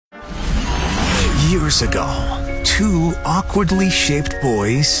years ago, two awkwardly shaped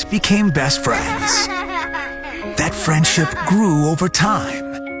boys became best friends. That friendship grew over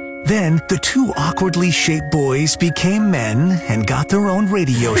time. Then the two awkwardly shaped boys became men and got their own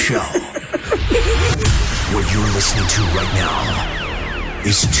radio show. What you're listening to right now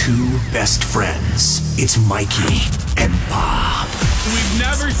is Two Best Friends. It's Mikey and Bob. We've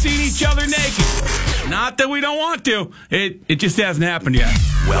never seen each other naked. Not that we don't want to. It just hasn't happened yet.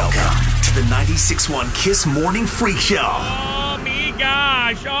 Welcome to the 96.1 Kiss Morning Freak Show. Oh, me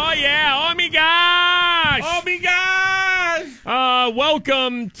gosh. Oh, yeah. Oh, me gosh. Oh, my gosh.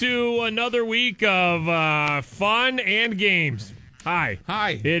 Welcome to another week of fun and games. Hi.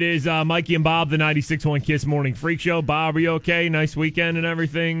 It is Mikey and Bob, the 96.1 Kiss Morning Freak Show. Bob, are you okay? Nice weekend and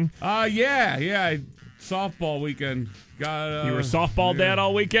everything? Yeah. Softball weekend. You were a softball dad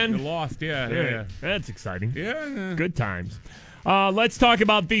all weekend? You lost, yeah. That's exciting. Yeah. Good times. Let's talk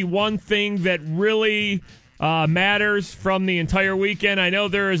about the one thing that really matters from the entire weekend. I know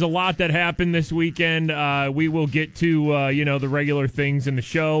there is a lot that happened this weekend. We will get to, the regular things in the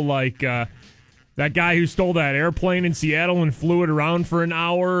show, like that guy who stole that airplane in Seattle and flew it around for an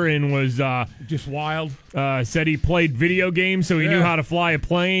hour and was just wild. Said he played video games, so he knew how to fly a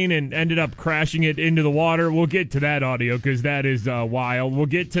plane and ended up crashing it into the water. We'll get to that audio because that is wild. We'll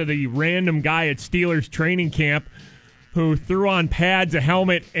get to the random guy at Steelers training camp who threw on pads, a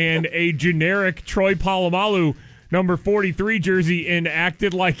helmet, and a generic Troy Polamalu number 43 jersey and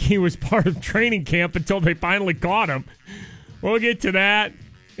acted like he was part of training camp until they finally caught him. We'll get to that.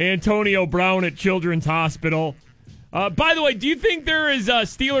 Antonio Brown at Children's Hospital. By the way, do you think there is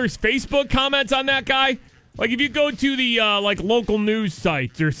Steelers Facebook comments on that guy? Like, if you go to the local news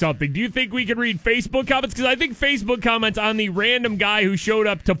sites or something, do you think we could read Facebook comments? Because I think Facebook comments on the random guy who showed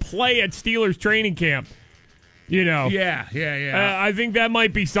up to play at Steelers training camp. Yeah. I think that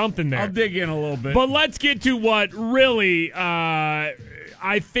might be something there. I'll dig in a little bit. But let's get to what really,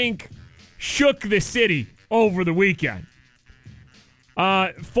 I think, shook the city over the weekend.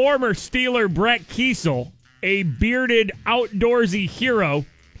 Former Steeler Brett Keisel, a bearded outdoorsy hero,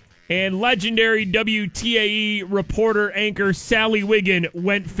 and legendary WTAE reporter anchor Sally Wiggin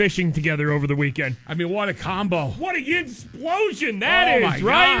went fishing together over the weekend. I mean, what a combo. What a explosion that is, my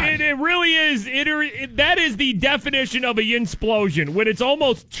right? God. It really is. That is the definition of a yinsplosion, when it's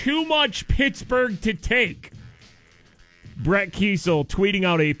almost too much Pittsburgh to take. Brett Keisel tweeting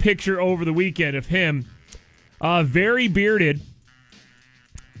out a picture over the weekend of him, very bearded,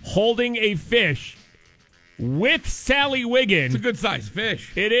 holding a fish with Sally Wiggin. It's a good-sized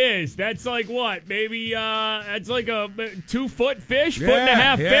fish. It is. That's like what? Maybe that's like a 2-foot fish, foot and a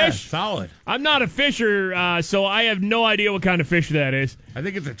half fish. Solid. I'm not a fisher, so I have no idea what kind of fish that is. I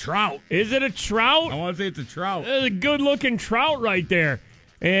think it's a trout. Is it a trout? I want to say it's a trout. That's a good-looking trout right there.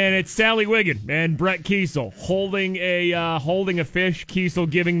 And it's Sally Wiggin and Brett Keisel holding a fish. Keisel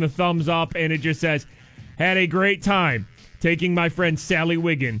giving the thumbs up, and it just says, "Had a great time taking my friend Sally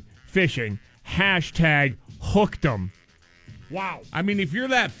Wiggin fishing. Hashtag hooked 'em." Wow. I mean, if you're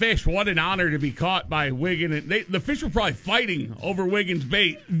that fish, what an honor to be caught by Wiggin. The fish were probably fighting over Wiggins'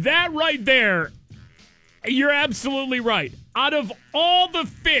 bait. That right there, you're absolutely right. Out of all the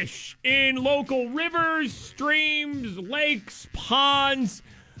fish in local rivers, streams, lakes, ponds,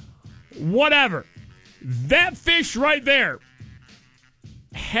 whatever, that fish right there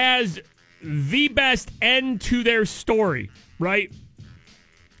has the best end to their story, right?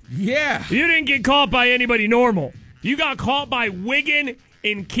 Yeah. You didn't get caught by anybody normal. You got caught by Wiggin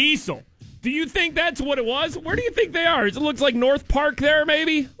and Keisel. Do you think that's what it was? Where do you think they are? It looks like North Park there,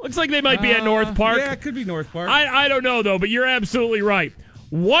 maybe? Looks like they might be at North Park. Yeah, it could be North Park. I don't know, though, but you're absolutely right.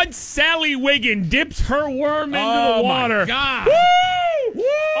 Once Sally Wiggin dips her worm into the water. Oh, my God. Woo!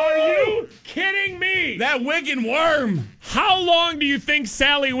 Are you kidding me? That Wiggin worm. How long do you think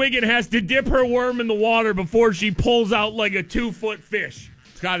Sally Wiggin has to dip her worm in the water before she pulls out like a 2-foot fish?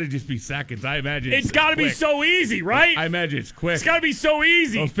 It's got to just be seconds. I imagine it's got to be so easy, right? I imagine it's quick. It's got to be so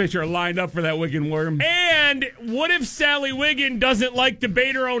easy. Those fish are lined up for that Wiggin worm. And what if Sally Wiggin doesn't like to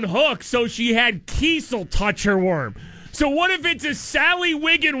bait her own hook, so she had Keisel touch her worm? So what if it's a Sally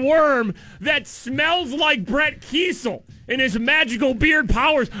Wiggin worm that smells like Brett Keisel and his magical beard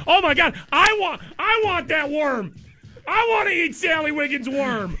powers? Oh my God, I want that worm. I want to eat Sally Wiggin's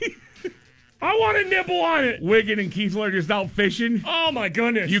worm. I want to nibble on it. Wiggin and Keisel are just out fishing. Oh my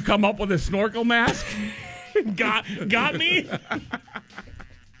goodness. You come up with a snorkel mask? Got me?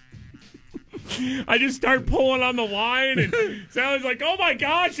 I just start pulling on the line, and Sally's like, "Oh my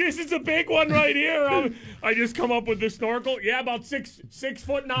gosh, this is a big one right here." I just come up with the snorkel. Yeah, about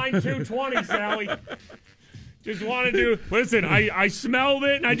 6'9", 220, Sally. Just wanted to listen. I smelled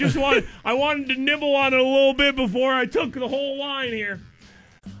it, and I wanted to nibble on it a little bit before I took the whole line here.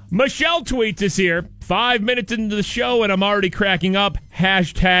 Michelle tweets us here 5 minutes into the show, and I'm already cracking up.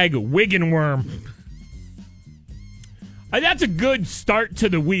 Hashtag Wiggin worm. That's a good start to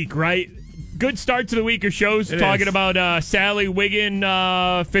the week, right? Good start to the week of shows talking about Sally Wiggin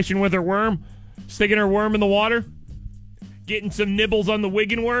fishing with her worm, sticking her worm in the water. Getting some nibbles on the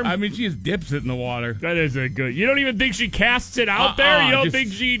Wiggin worm. I mean, she just dips it in the water. That is a good. You don't even think she casts it out there? You don't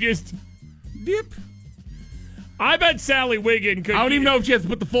think she just dip? I bet Sally Wiggin could. I don't even know if she has to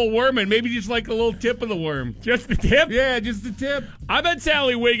put the full worm in. Maybe just like a little tip of the worm. Just the tip? Yeah, just the tip. I bet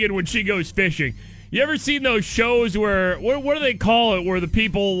Sally Wiggin, when she goes fishing, you ever seen those shows where, what do they call it, where the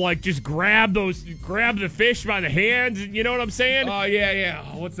people like just grab the fish by the hands? You know what I'm saying? Oh, yeah.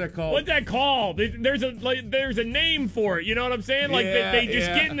 What's that called? What's that called? There's a name for it. You know what I'm saying? Like they just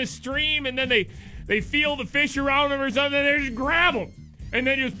get in the stream and then they feel the fish around them or something, and they just grab them and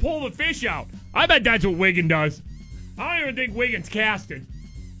then just pull the fish out. I bet that's what Wiggin does. I don't even think Wiggin's casting.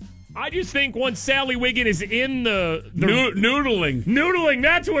 I just think once Sally Wiggin is in the noodling. Noodling,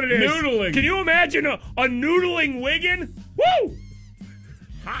 that's what it is. Noodling. Can you imagine a noodling Wiggin? Woo!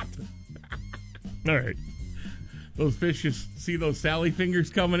 Hot. All right. Those fish just see those Sally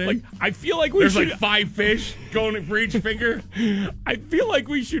fingers coming in. Like, I feel like there's like 5 fish going for each finger. I feel like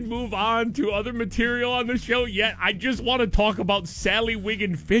we should move on to other material on the show. Yet I just want to talk about Sally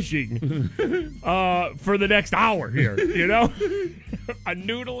Wiggin fishing for the next hour here. You know, a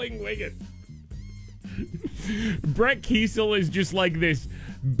noodling Wiggin. Brett Kiesel is just like this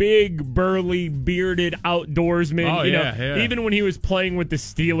big, burly, bearded outdoorsman. Oh, yeah. Even when he was playing with the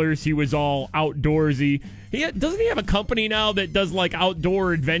Steelers, he was all outdoorsy. Doesn't he have a company now that does like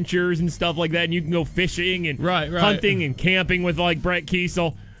outdoor adventures and stuff like that, and you can go fishing and hunting and camping with like Brett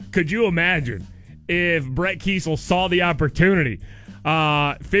Kiesel? Could you imagine if Brett Kiesel saw the opportunity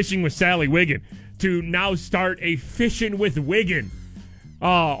fishing with Sally Wiggin to now start a fishing with Wiggin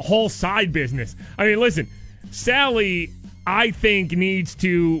whole side business? I mean, listen, Sally, I think, needs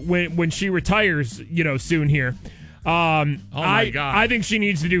to, when she retires, soon here. My God. I think she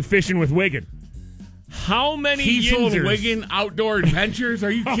needs to do fishing with Wiggin. How many Kiesel Yinzers? Wiggin outdoor adventures?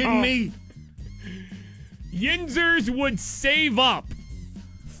 Are you kidding me? Yinzers would save up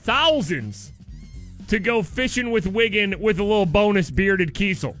thousands to go fishing with Wiggin with a little bonus bearded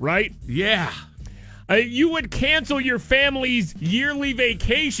Kiesel, right? Yeah. You would cancel your family's yearly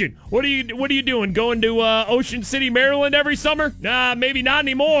vacation. What are you doing? Going to Ocean City, Maryland every summer? Nah, maybe not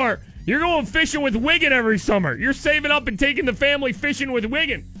anymore. You're going fishing with Wiggin every summer. You're saving up and taking the family fishing with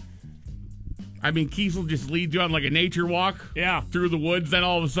Wiggin. I mean, Kiesel just leads you on like a nature walk through the woods. Then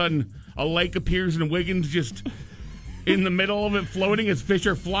all of a sudden, a lake appears and Wiggin's just in the middle of it floating as fish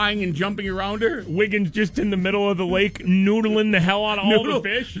are flying and jumping around her. Wiggin's just in the middle of the lake noodling the hell out of all the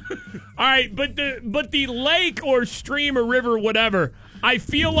fish. All right, but the lake or stream or river, whatever, I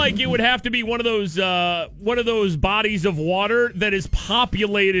feel like it would have to be one of those bodies of water that is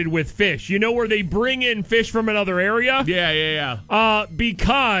populated with fish. You know, where they bring in fish from another area? Yeah.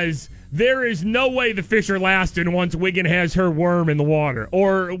 Because there is no way the fish are lasting once Wiggin has her worm in the water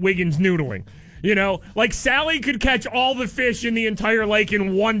or Wiggin's noodling. You know, like Sally could catch all the fish in the entire lake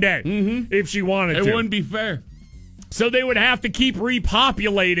in one day if she wanted to. It wouldn't be fair. So they would have to keep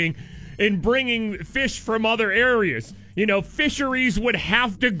repopulating and bringing fish from other areas. You know, fisheries would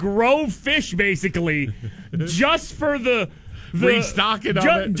have to grow fish basically just for the restocking of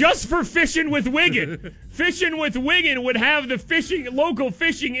it. Just for fishing with Wiggin. Fishing with Wiggin would have the local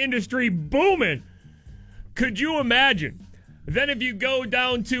fishing industry booming. Could you imagine? Then if you go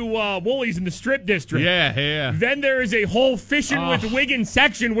down to Woolies in the Strip District, then there is a whole fishing with Wiggin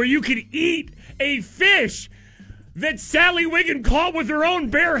section where you could eat a fish that Sally Wiggin caught with her own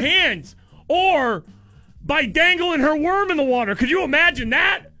bare hands or by dangling her worm in the water. Could you imagine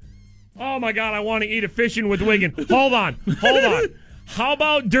that? Oh, my God, I want to eat a fishing with Wiggin. Hold on. How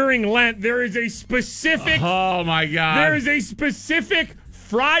about during Lent, there is a specific... Oh, my God. There is a specific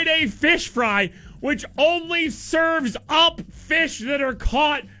Friday fish fry which only serves up fish that are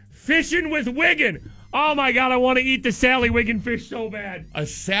caught fishing with Wiggin. Oh, my God, I want to eat the Sally Wiggin fish so bad. A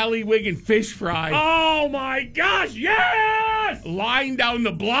Sally Wiggin fish fry. Oh, my gosh, yes! Lying down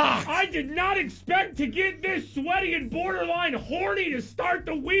the block. I did not expect to get this sweaty and borderline horny to start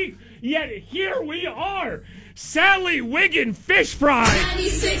the week, yet here we are. Sally Wiggin fish fry.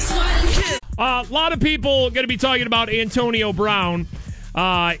 96.1. A lot of people going to be talking about Antonio Brown.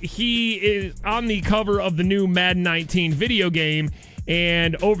 He is on the cover of the new Madden 19 video game,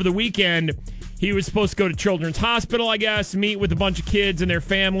 and over the weekend, he was supposed to go to Children's Hospital, I guess, meet with a bunch of kids and their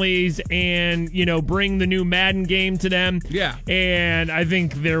families and, bring the new Madden game to them. Yeah. And I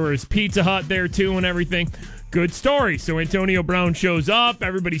think there was Pizza Hut there, too, and everything. Good story. So Antonio Brown shows up.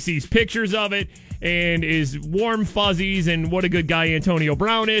 Everybody sees pictures of it and is warm fuzzies and what a good guy Antonio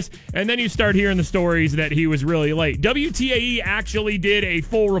Brown is. And then you start hearing the stories that he was really late. WTAE actually did a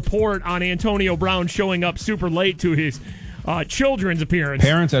full report on Antonio Brown showing up super late to his children's appearance.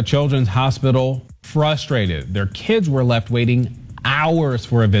 Parents at Children's Hospital frustrated. Their kids were left waiting hours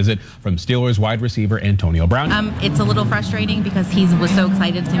for a visit from Steelers wide receiver Antonio Brown. It's a little frustrating because he was so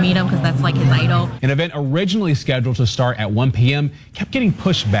excited to meet him because that's like his idol. An event originally scheduled to start at 1 p.m. kept getting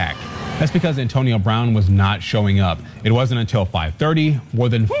pushed back. That's because Antonio Brown was not showing up. It wasn't until 5:30, more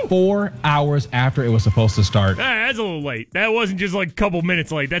than 4 hours after it was supposed to start. That's a little late. That wasn't just like a couple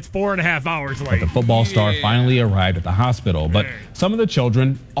minutes late. That's 4.5 hours late. The football star finally arrived at the hospital, but some of the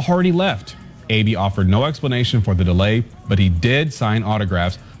children already left. AB offered no explanation for the delay, but he did sign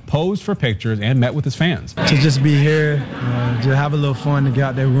autographs, posed for pictures, and met with his fans. To just be here, to have a little fun, to get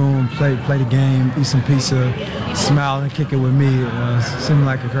out their room, play the game, eat some pizza, smile and kick it with me, seemed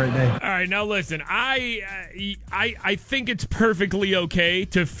like a great day. All right, now listen, I think it's perfectly okay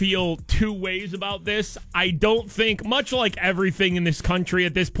to feel two ways about this. I don't think, much like everything in this country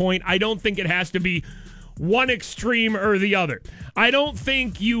at this point, I don't think it has to be one extreme or the other. I don't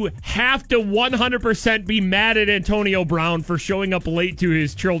think you have to 100% be mad at Antonio Brown for showing up late to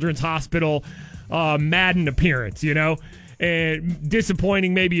his Children's Hospital Madden appearance, and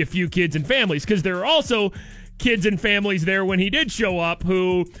disappointing maybe a few kids and families, because there are also kids and families there when he did show up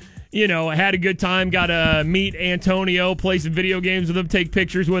who, had a good time, got to meet Antonio, play some video games with him, take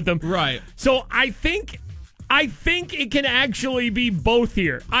pictures with him. Right. So I think it can actually be both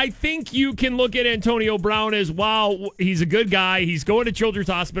here. I think you can look at Antonio Brown as, wow, he's a good guy. He's going to Children's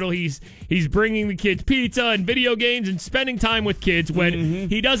Hospital. He's bringing the kids pizza and video games and spending time with kids when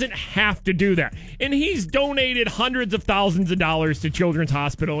he doesn't have to do that. And he's donated hundreds of thousands of dollars to Children's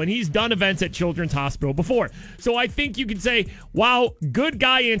Hospital, and he's done events at Children's Hospital before. So I think you can say, wow, good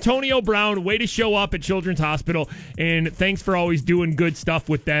guy Antonio Brown, way to show up at Children's Hospital, and thanks for always doing good stuff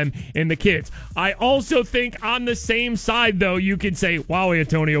with them and the kids. I also think on the same side, though, you could say, wow,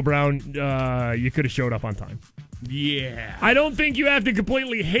 Antonio Brown, you could have showed up on time. Yeah. I don't think you have to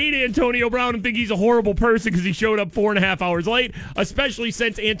completely hate Antonio Brown and think he's a horrible person because he showed up 4.5 hours late, especially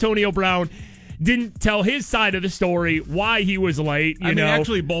since Antonio Brown didn't tell his side of the story, why he was late. You know,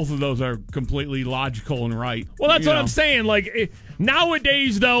 actually, both of those are completely logical and right. Well, that's what I'm saying. Like,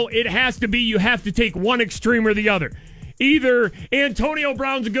 nowadays, though, it has to be you have to take one extreme or the other. Either Antonio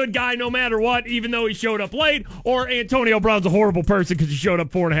Brown's a good guy no matter what, even though he showed up late, or Antonio Brown's a horrible person because he showed up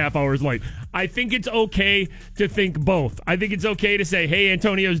 4.5 hours late. I think it's okay to think both. I think it's okay to say, hey,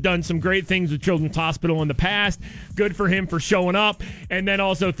 Antonio's done some great things with Children's Hospital in the past. Good for him for showing up. And then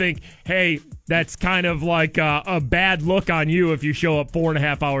also think, hey, that's kind of like a bad look on you if you show up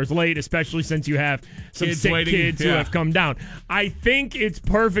 4.5 hours late, especially since you have some sick kids who have come down. I think it's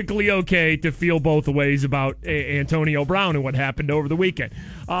perfectly okay to feel both ways about Antonio Brown and what happened over the weekend.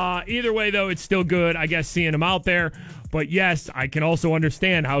 Either way, though, it's still good, I guess, seeing him out there. But yes, I can also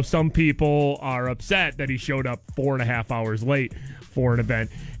understand how some people are upset that he showed up 4.5 hours late for an event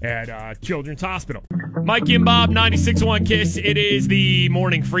at Children's Hospital. Mikey and Bob, 96.1 KISS. It is the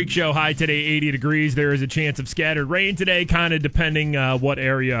Morning Freak Show. High today, 80 degrees. There is a chance of scattered rain today, kind of depending what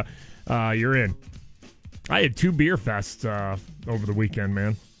area you're in. I had 2 beer fests over the weekend,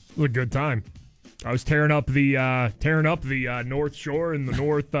 man. It was a good time. I was tearing up the North Shore and the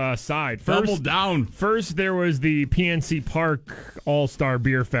North Side. Double down. First, there was the PNC Park All-Star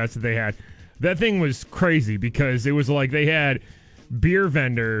Beer Fest that they had. That thing was crazy because it was like they had beer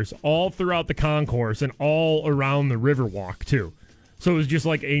vendors all throughout the concourse and all around the Riverwalk, too. So it was just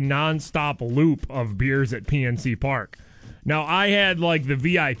like a nonstop loop of beers at PNC Park. Now, I had, like, the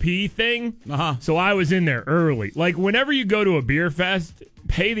VIP thing, so I was in there early. Like, whenever you go to a beer fest,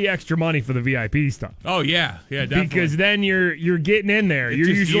 pay the extra money for the VIP stuff. Oh, yeah. Yeah, definitely. Because then you're getting in there. You're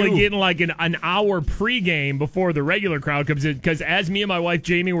usually getting, like, an hour pregame before the regular crowd comes in. Because as me and my wife,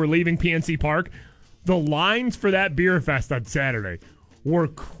 Jamie, were leaving PNC Park, the lines for that beer fest on Saturday were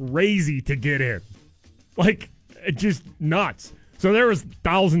crazy to get in. Like, just nuts. So there was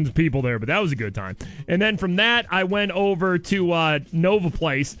thousands of people there, but that was a good time. And then from that, I went over to Nova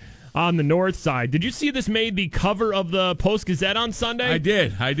Place on the north side. Did you see this made the cover of the Post-Gazette on Sunday? I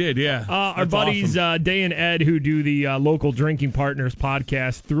did, yeah. Our buddies Day and Ed, who do the Local Drinking Partners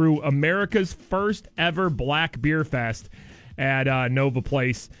podcast, threw America's first ever Black Beer Fest at Nova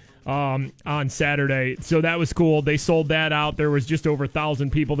Place on Saturday. So that was cool. They sold that out. There was just over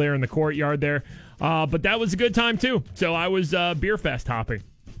 1,000 people there in the courtyard there. But that was a good time, too. So I was beer fest hopping.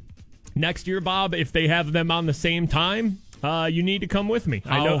 Next year, Bob, if they have them on the same time, you need to come with me.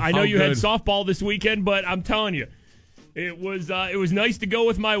 I know you had softball this weekend, but I'm telling you, it was nice to go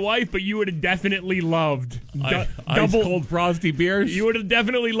with my wife, but you would have definitely loved ice cold frosty beers. You would have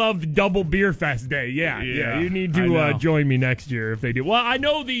definitely loved double beer fest day. Yeah. You need to join me next year if they do. Well, I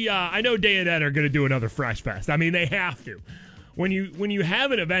know Day and Ed are going to do another Fresh Fest. I mean, they have to. When you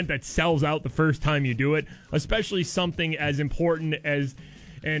have an event that sells out the first time you do it, especially something as important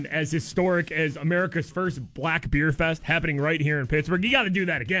and as historic as America's first Black Beer Fest happening right here in Pittsburgh, you got to do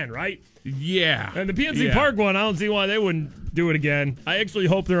that again, right? Yeah. And the PNC Park one, I don't see why they wouldn't do it again. I actually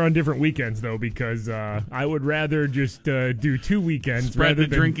hope they're on different weekends, though, because I would rather just do 2 weekends. Spread the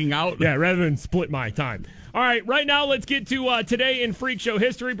drinking out? Yeah, rather than split my time. All right, right now let's get to Today in Freak Show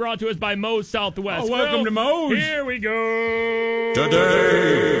History, brought to us by Moe's Southwest. Welcome to Moe's. Here we go.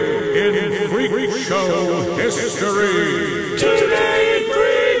 Today in Freak Show History. Today in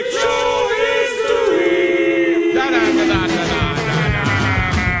Freak Show History.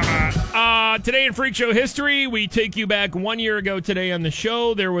 Today in Freak Show History, we take you back 1 year ago today on the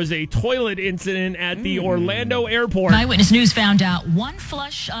show. There was a toilet incident at the Orlando airport. Eyewitness News found out one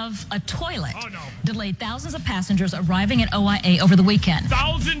flush of a toilet delayed thousands of passengers arriving at OIA over the weekend.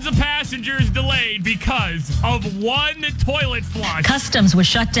 Thousands of passengers delayed because of one toilet flush. Customs was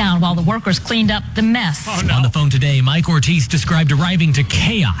shut down while the workers cleaned up the mess. On the phone today, Mike Ortiz described arriving to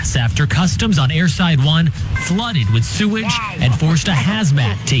chaos after Customs on Airside 1 flooded with sewage and forced a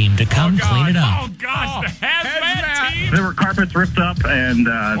hazmat team to come clean it up. Oh, gosh, the hazmat team. There were carpets ripped up, and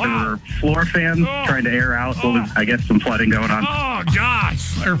there were floor fans trying to air out what was, I guess, some flooding going on. Oh,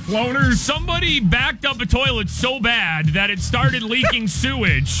 gosh. They're floaters. Somebody backed up a toilet so bad that it started leaking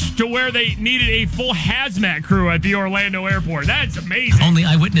sewage to where they needed a full hazmat crew at the Orlando airport. That's amazing. Only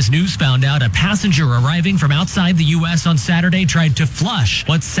Eyewitness News found out a passenger arriving from outside the U.S. on Saturday tried to flush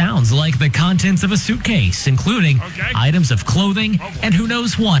what sounds like the contents of a suitcase, including items of clothing and who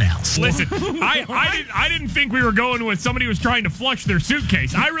knows what else. Listen, I didn't think we were going with somebody who was trying to flush their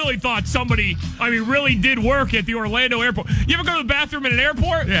suitcase. I really thought somebody, really did work at the Orlando airport. You ever go to the bathroom at an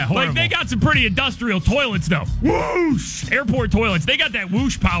airport? Yeah, horrible. Like, they got some pretty industrial toilets, though. Whoosh! Airport toilets. They got that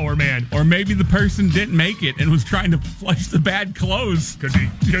whoosh power, man. Or maybe the person didn't make it and was trying to flush the bad clothes. Could be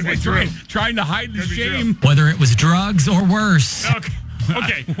true. Trying to hide the shame. Whether it was drugs or worse.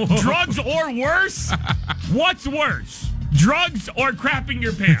 Okay. Drugs or worse? What's worse? Drugs or crapping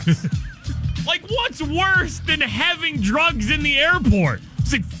your pants? Like, what's worse than having drugs in the airport?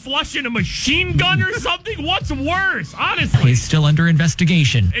 It's like flushing a machine gun or something? What's worse, honestly? He's still under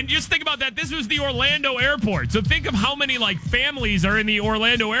investigation. And just think about that. This was the Orlando airport. So think of how many, families are in the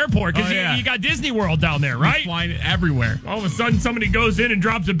Orlando airport. Because you got Disney World down there, right? Flying everywhere. All of a sudden, somebody goes in and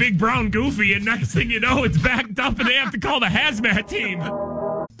drops a big brown goofy, and next thing you know, it's backed up, and they have to call the hazmat team.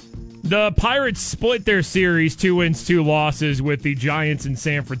 The Pirates split their series, 2 wins, 2 losses with the Giants in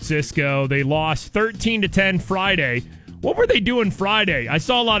San Francisco. They lost 13-10 Friday. What were they doing Friday? I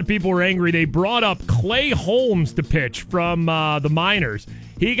saw a lot of people were angry. They brought up Clay Holmes to pitch from the minors.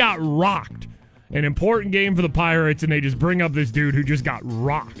 He got rocked. An important game for the Pirates, and they just bring up this dude who just got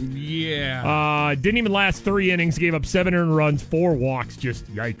rocked. Yeah. Didn't even last 3 innings, gave up 7 earned runs, 4 walks. Just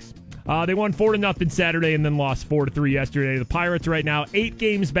yikes. They won 4-0 Saturday and then lost 4-3 yesterday. The Pirates right now 8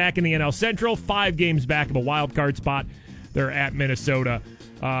 games back in the NL Central, 5 games back of a wild card spot. They're at Minnesota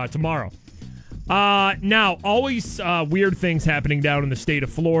tomorrow. Now, always weird things happening down in the state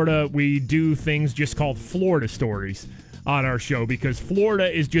of Florida. We do things just called Florida stories on our show because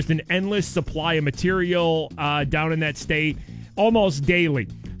Florida is just an endless supply of material down in that state. Almost daily,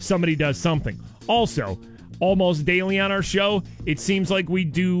 somebody does something. Also, almost daily on our show, it seems like we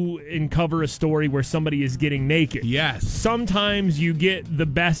do and cover a story where somebody is getting naked. Yes. Sometimes you get the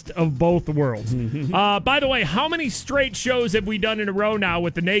best of both worlds. By the way, how many straight shows have we done in a row now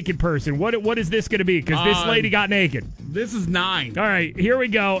with the naked person? What is this going to be? Because this lady got naked. This is 9. All right, here we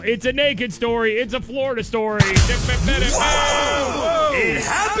go. It's a naked story. It's a Florida story. Whoa! It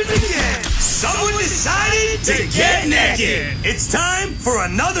happened again. Someone decided to get naked. It's time for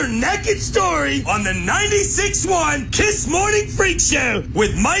another naked story on the 96.1 Kiss Morning Freak Show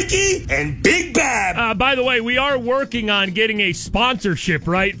with Mikey and Big Bab. By the way, we are working on getting a sponsorship,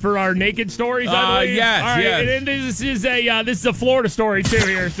 right, for our naked stories, I believe? Yes, all right, yes. And this is a Florida story, too,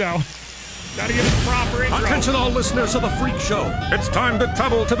 here, so... Gotta give it the proper intro. Attention all listeners of the Freak Show. It's time to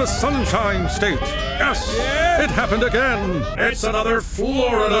travel to the Sunshine State. Yes, it happened again. It's another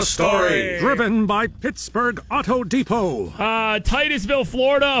Florida story. Driven by Pittsburgh Auto Depot. Titusville,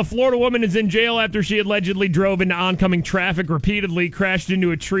 Florida. A Florida woman is in jail after she allegedly drove into oncoming traffic repeatedly, crashed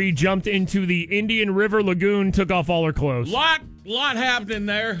into a tree, jumped into the Indian River Lagoon, took off all her clothes. Lot happening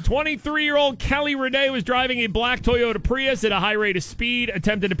there. 23-year-old Kelly Renee was driving a black Toyota Prius at a high rate of speed,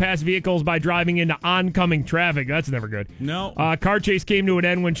 attempted to pass vehicles by driving into oncoming traffic. That's never good. No. Car chase came to an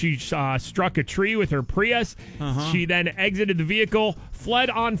end when she struck a tree with her Prius. She then exited the vehicle,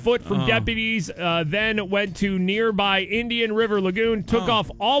 fled on foot from deputies, then went to nearby Indian River Lagoon, took off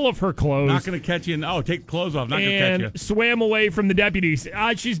all of her clothes. Not going to catch you. Take clothes off. Not going to catch you. And swam away from the deputies.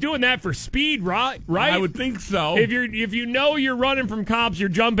 She's doing that for speed, right? I would think so. If you know you're running from cops, you're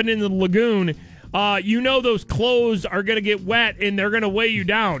jumping into the lagoon, you know those clothes are going to get wet and they're going to weigh you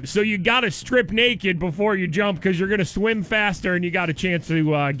down. So you got to strip naked before you jump because you're going to swim faster and you got a chance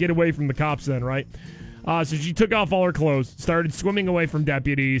to get away from the cops then, right? So she took off all her clothes, started swimming away from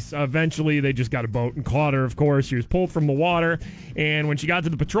deputies. Eventually, they just got a boat and caught her, of course. She was pulled from the water, and when she got to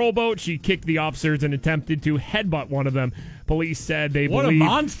the patrol boat, she kicked the officers and attempted to headbutt one of them. Police said they believe a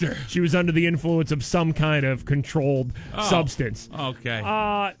monster. She was under the influence of some kind of controlled substance.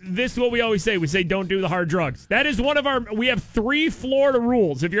 Okay. This is what we always say. We say don't do the hard drugs. That is one of our... We have 3 Florida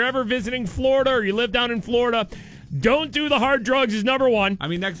rules. If you're ever visiting Florida or you live down in Florida... Don't do the hard drugs is number 1. I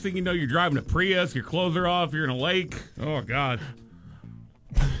mean, next thing you know, you're driving a Prius, your clothes are off, you're in a lake. Oh, God.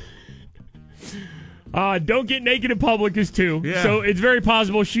 Don't get naked in public is 2. Yeah. So it's very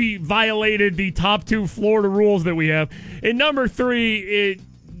possible she violated the top 2 Florida rules that we have. And number 3,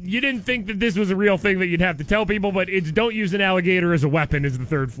 you didn't think that this was a real thing that you'd have to tell people, but it's don't use an alligator as a weapon is the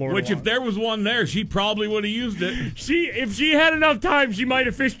 3rd Florida Which, law. if there was one there, she probably would have used it. If she had enough time, she might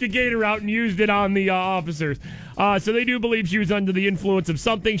have fished a gator out and used it on the officers. So they do believe she was under the influence of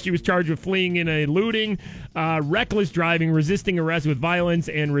something. She was charged with fleeing in a looting, reckless driving, resisting arrest with violence,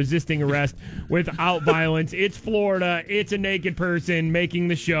 and resisting arrest without violence. It's Florida. It's a naked person making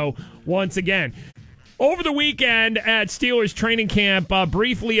the show once again. Over the weekend at Steelers training camp,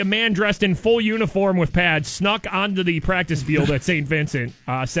 briefly a man dressed in full uniform with pads snuck onto the practice field at St. Vincent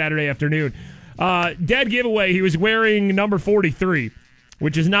Saturday afternoon. Dead giveaway, he was wearing number 43,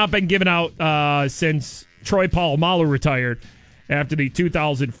 which has not been given out since Troy Polamalu retired after the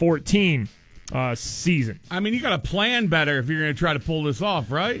 2014 season. I mean, you got to plan better if you're going to try to pull this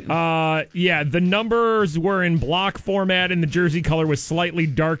off, right? Yeah, the numbers were in block format, and the jersey color was slightly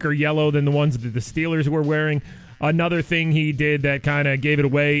darker yellow than the ones that the Steelers were wearing. Another thing he did that kind of gave it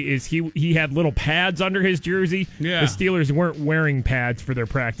away is he had little pads under his jersey. Yeah. The Steelers weren't wearing pads for their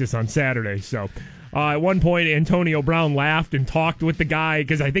practice on Saturday, so... at one point, Antonio Brown laughed and talked with the guy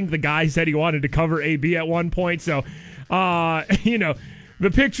because I think the guy said he wanted to cover AB at one point. So, the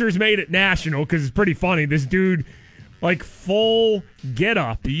pictures made it national because it's pretty funny. This dude, like full get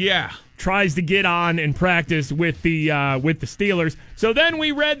up, tries to get on and practice with the Steelers. So then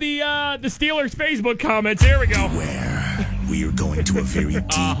we read the Steelers Facebook comments. Here we go. We are going to a very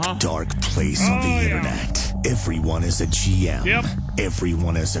deep, dark place on the internet. Everyone is a GM. Yep.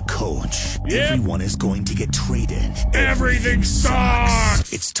 Everyone is a coach. Yep. Everyone is going to get traded. Everything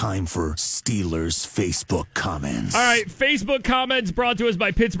sucks. It's time for Steelers Facebook comments. All right, Facebook comments brought to us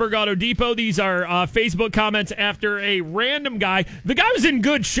by Pittsburgh Auto Depot. These are Facebook comments after a random guy. The guy was in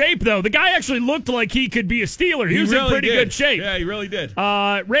good shape, though. The guy actually looked like he could be a Steeler. He was really in pretty good shape. Yeah, he really did.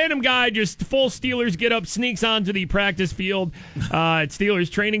 Random guy, just full Steelers get up, sneaks onto the practice field at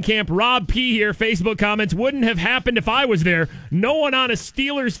Steelers training camp. Rob P. here, Facebook comments, wouldn't have happened if I was there. No one on a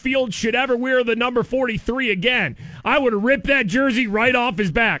Steelers field should ever wear the number 43 again. I would have ripped that jersey right off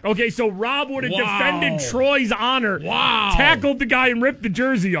his back. Okay, so Rob would have defended Troy's honor. Wow. Tackled the guy and ripped the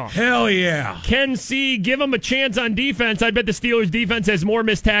jersey off. Hell yeah. Ken C., give him a chance on defense. I bet the Steelers defense has more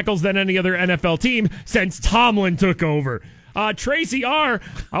missed tackles than any other NFL team since Tomlin took over. Tracy R.,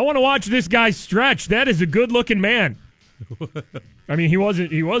 I want to watch this guy stretch. That is a good-looking man. I mean, he was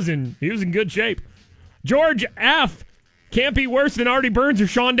in good shape. George F., can't be worse than Artie Burns or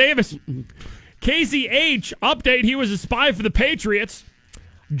Sean Davis. Casey H., update, he was a spy for the Patriots.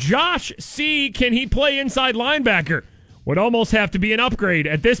 Josh C., can he play inside linebacker? Would almost have to be an upgrade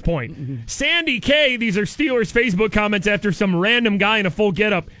at this point. Sandy K., these are Steelers Facebook comments after some random guy in a full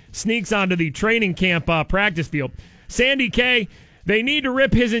getup sneaks onto the training camp practice field. Sandy K., they need to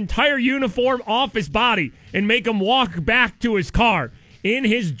rip his entire uniform off his body and make him walk back to his car in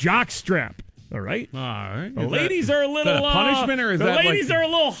his jock strap. All right. All right. The ladies are a little punishment, or is the that ladies are a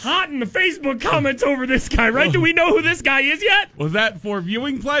little hot in the Facebook comments over this guy, right? Do we know who this guy is yet? Was that for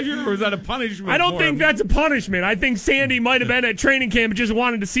viewing pleasure, or was that a punishment? I don't think that's a punishment. I think Sandy might have been at training camp and just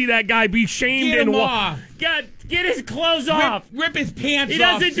wanted to see that guy be shamed Get him and off. Get his clothes off. Rip his pants off. He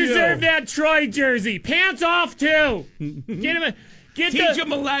doesn't deserve that Troy jersey. Pants off too. Teach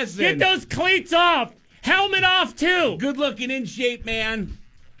him a lesson. Get those cleats off. Helmet off too. Good looking, in shape man.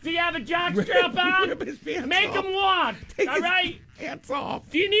 Do you have a jockstrap on? Rip his pants Make off. him walk. All right? Pants off.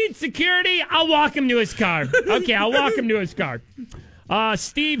 Do you need security? I'll walk him to his car. Okay, I'll walk him to his car.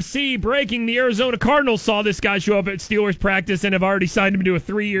 Steve C. breaking: the Arizona Cardinals saw this guy show up at Steelers practice and have already signed him to a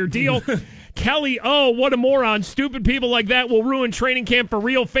 3-year deal. Kelly O., what a moron. Stupid people like that will ruin training camp for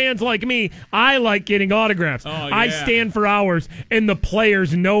real fans like me. I like getting autographs. Oh, yeah. I stand for hours, and the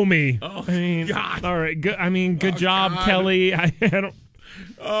players know me. Oh, God. All right, good job, God. Kelly. I don't...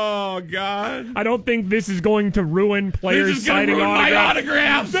 Oh, God. I don't think this is going to ruin players This is gonna signing ruin my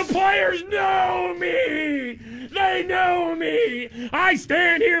autographs. autographs. The players know me. They know me. I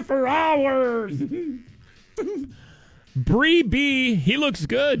stand here for hours. Bree B, he looks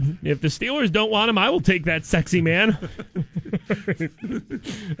good. If the Steelers don't want him, I will take that sexy man.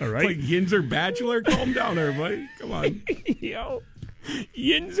 All right. Like Yinzer Bachelor? Calm down, everybody. Come on. Yo,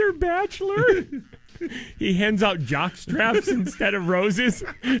 Yinzer Bachelor. He hands out jock straps instead of roses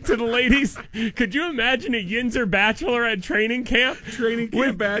to the ladies. Could you imagine a Yinzer Bachelor at training camp?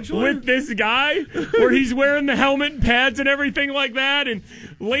 Bachelor? With this guy, where he's wearing the helmet and pads and everything like that, and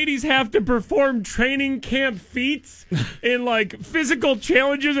ladies have to perform training camp feats in, like, physical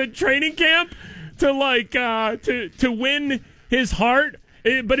challenges at training camp to, like, to win his heart.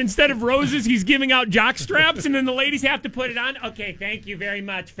 But instead of roses, he's giving out jock straps, and then the ladies have to put it on. Okay, thank you very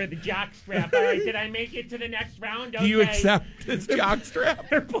much for the jock strap. All right, did I make it to the next round? Okay. Do you accept this jock strap?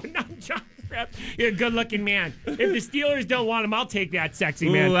 They're putting on jock straps. You're a good-looking man. If the Steelers don't want him, I'll take that sexy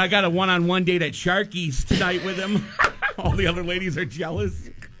man. Ooh, I got a one-on-one date at Sharky's tonight with him. All the other ladies are jealous.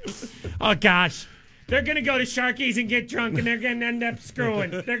 Oh, gosh. They're going to go to Sharky's and get drunk, and they're going to end up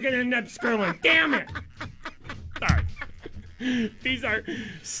screwing. Damn it. Sorry. These are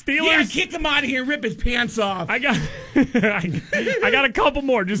Steelers. Yeah, kick him out of here and rip his pants off. I got a couple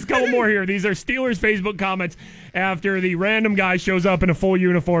more. Just a couple more here. These are Steelers Facebook comments after the random guy shows up in a full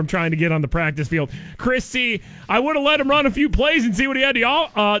uniform trying to get on the practice field. Chris C., I would have let him run a few plays and see what he had to all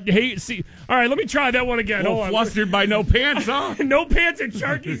right, let me try that one again. Hold on. Flustered by no pants, huh? No pants and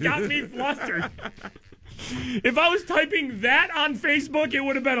Sharky's got me flustered. If I was typing that on Facebook, it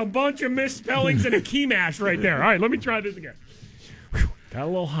would have been a bunch of misspellings and a key mash right there. All right, let me try this again. Got a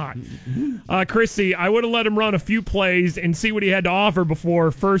little hot. Chrissy, I would have let him run a few plays and see what he had to offer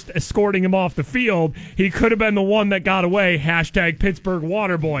before first escorting him off the field. He could have been the one that got away. # Pittsburgh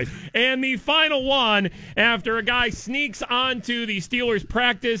Waterboy. And the final one, after a guy sneaks onto the Steelers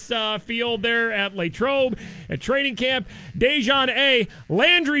practice field there at Latrobe at training camp, Dejan A.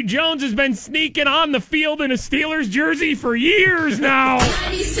 Landry Jones has been sneaking on the field in a Steelers jersey for years now.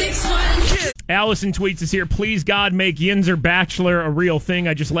 96.1. Allison tweets us here, please God make Yinzer Bachelor a real thing.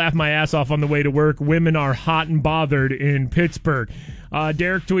 I just laughed my ass off on the way to work. Women are hot and bothered in Pittsburgh.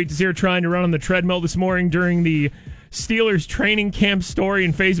 Derek tweets us here, trying to run on the treadmill this morning during the Steelers training camp story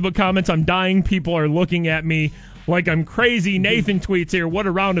in Facebook comments. I'm dying. People are looking at me like I'm crazy. Nathan tweets here, what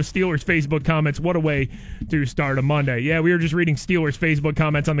a round of Steelers Facebook comments. What a way to start a Monday. Yeah, we were just reading Steelers Facebook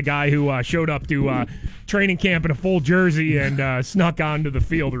comments on the guy who showed up to training camp in a full jersey and snuck onto the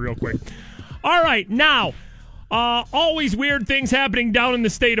field real quick. All right, now, always weird things happening down in the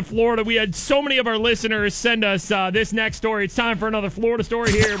state of Florida. We had so many of our listeners send us this next story. It's time for another Florida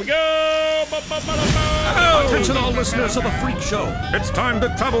story. Here we go. Attention all listeners of the Freak Show. It's time to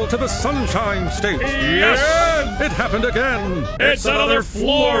travel to the Sunshine State. Yes! It happened again. It's another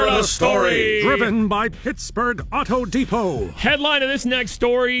Florida story. Driven by Pittsburgh Auto Depot. Headline of this next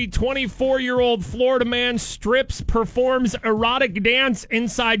story, 24-year-old Florida man performs erotic dance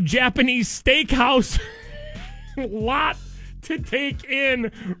inside Japanese steakhouse. Lot to take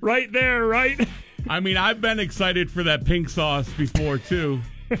in right there, right? I mean, I've been excited for that pink sauce before, too.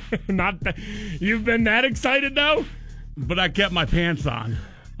 You've been that excited, though? But I kept my pants on.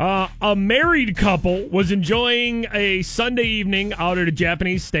 A married couple was enjoying a Sunday evening out at a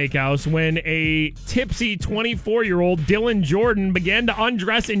Japanese steakhouse when a tipsy 24-year-old Dylan Jordan began to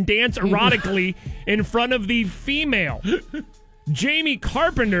undress and dance erotically in front of the female. Jamie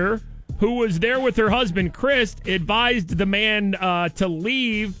Carpenter, who was there with her husband, Chris, advised the man to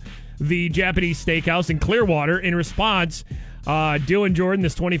leave the Japanese steakhouse in Clearwater. In response, Dylan Jordan,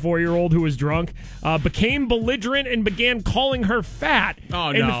 this 24-year-old who was drunk, became belligerent and began calling her fat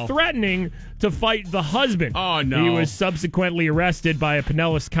and threatening to fight the husband. Oh, no. He was subsequently arrested by a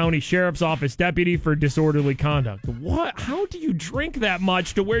Pinellas County Sheriff's Office deputy for disorderly conduct. What? How do you drink that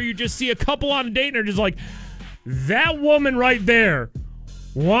much to where you just see a couple on a date and are just like, that woman right there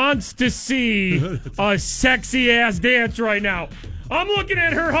wants to see a sexy-ass dance right now. I'm looking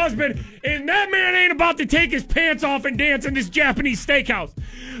at her husband, and that man ain't about to take his pants off and dance in this Japanese steakhouse.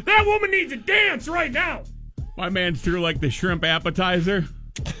 That woman needs to dance right now. My man threw like the shrimp appetizer.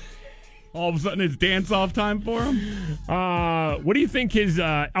 All of a sudden, it's dance-off time for him? What do you think his,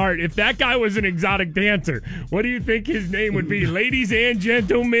 Art, if that guy was an exotic dancer, what do you think his name would be? Ladies and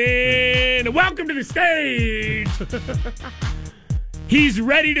gentlemen, welcome to the stage. He's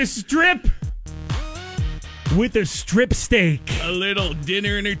ready to strip with a strip steak. A little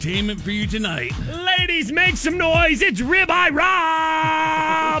dinner entertainment for you tonight. Ladies, make some noise. It's Ribeye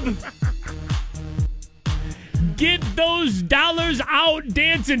Rob. Get those dollars out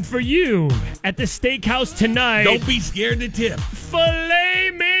dancing for you at the steakhouse tonight. Don't be scared to tip.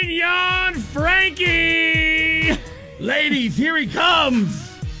 Filet mignon Frankie. Ladies, here he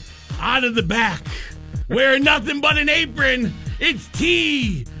comes. Out of the back. Wearing nothing but an apron. It's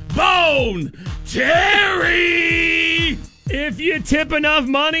T-Bone Terry. If you tip enough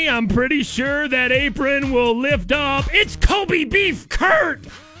money, I'm pretty sure that apron will lift up. It's Kobe Beef Kurt.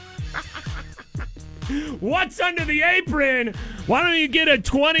 What's under the apron? Why don't you get a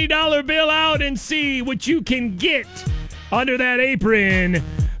 $20 bill out and see what you can get under that apron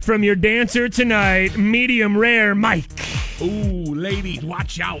from your dancer tonight, medium rare Mike. Ooh, ladies,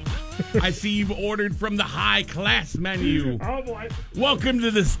 watch out. I see you've ordered from the high-class menu. Oh, boy. Welcome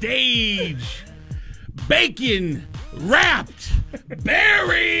to the stage. Bacon wrapped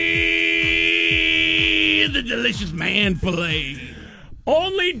berry, the delicious man filet.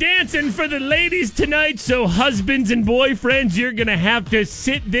 Only dancing for the ladies tonight, so husbands and boyfriends, you're going to have to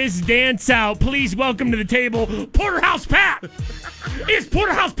sit this dance out. Please welcome to the table, Porterhouse Pat. It's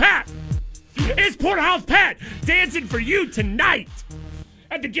Porterhouse Pat. It's Porterhouse Pat dancing for you tonight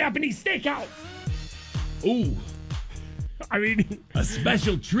at the Japanese Steakhouse. Ooh. I mean, a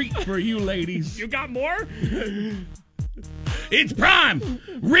special treat for you ladies. You got more? It's prime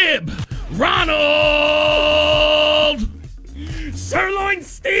rib Ronald. Sirloin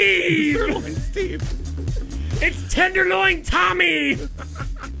Steve. Sirloin Steve. It's Tenderloin Tommy.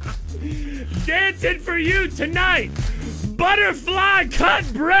 Dancing for you tonight, Butterfly Cut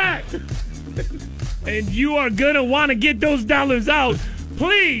Brett. And you are going to want to get those dollars out.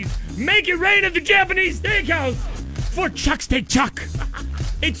 Please make it rain at the Japanese Steakhouse for Chuck Steak Chuck.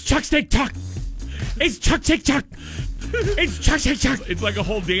 It's Chuck Steak Chuck. It's Chuck Steak Chuck. It's Chuck Steak Chuck. It's like a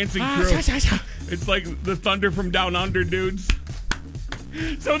whole dancing crew. It's like the Thunder from Down Under dudes.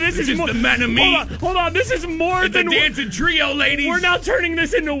 So this is more, the men of meat. Hold on. This is more it's than a dancing trio, ladies. We're now turning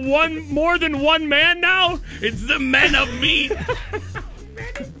this into more than one man now. It's the men of meat.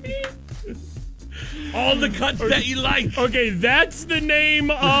 Men of meat. All the cuts that you like. Okay, that's the name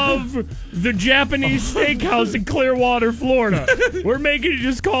of the Japanese Steakhouse in Clearwater, Florida. We're making it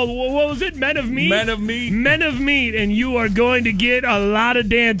just called, what was it? Men of Meat? Men of Meat. Men of Meat, and you are going to get a lot of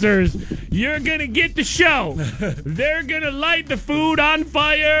dancers. You're going to get the show. They're going to light the food on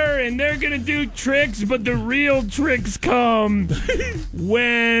fire, and they're going to do tricks, but the real tricks come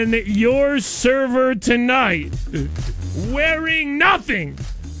when your server tonight, wearing nothing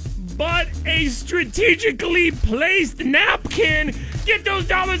but a strategically placed napkin. Get those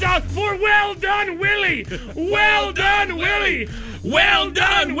dollars out for Well Done Willie. Well Done Willie. Well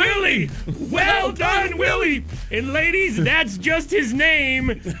Done Willie. Well Done Willie. And ladies, that's just his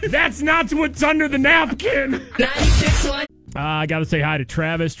name. That's not what's under the napkin. 96.1. I got to say hi to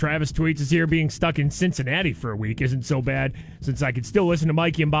Travis. Travis tweets is here. Being stuck in Cincinnati for a week isn't so bad since I can still listen to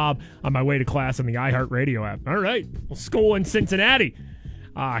Mikey and Bob on my way to class on the iHeartRadio app. All right. Well, school in Cincinnati.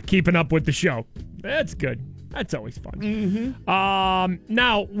 Keeping up with the show. That's good. That's always fun. Mm-hmm.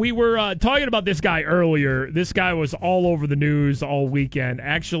 Now, we were talking about this guy earlier. This guy was all over the news all weekend.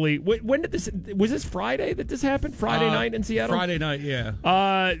 Actually, when did this... Was this Friday that this happened? Friday night in Seattle? Friday night, yeah.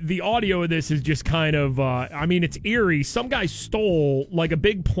 The audio of this is just kind of... it's eerie. Some guy stole, like, a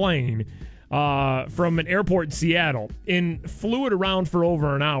big plane from an airport in Seattle and flew it around for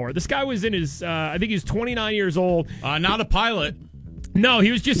over an hour. This guy was in his... I think he was 29 years old. Not a pilot. No,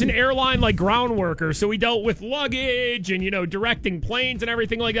 he was just an airline, like, ground worker, so he dealt with luggage and, directing planes and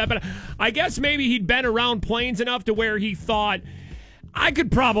everything like that. But I guess maybe he'd been around planes enough to where he thought, I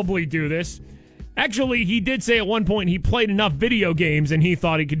could probably do this. Actually, he did say at one point he played enough video games and he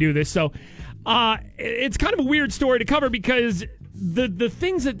thought he could do this. So it's kind of a weird story to cover because the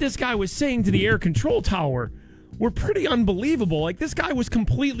things that this guy was saying to the air control tower were pretty unbelievable. Like, this guy was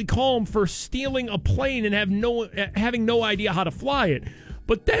completely calm for stealing a plane and having no idea how to fly it.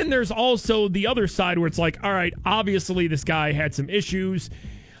 But then there's also the other side where it's like, all right, obviously this guy had some issues.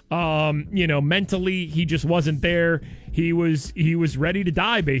 Mentally, he just wasn't there. He was ready to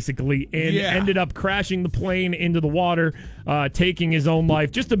die, basically, and ended up crashing the plane into the water, taking his own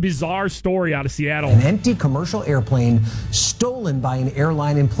life. Just a bizarre story out of Seattle. An empty commercial airplane stolen by an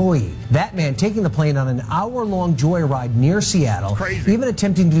airline employee. That man taking the plane on an hour-long joyride near Seattle, even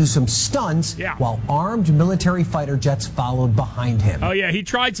attempting to do some stunts while armed military fighter jets followed behind him. Oh, yeah, he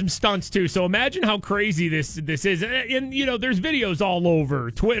tried some stunts, too. So imagine how crazy this is. And, there's videos all over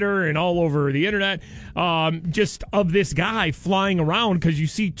Twitter and all over the internet just of this guy flying around because you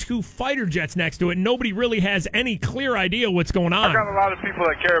see two fighter jets next to it. And nobody really has any clear idea what's going on. I've got a lot of people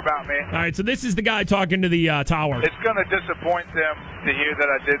that care about me. All right, so this is the guy talking to the tower. It's going to disappoint them to hear that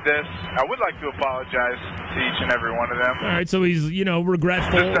I did this. I would like to apologize to each and every one of them. All right, so he's,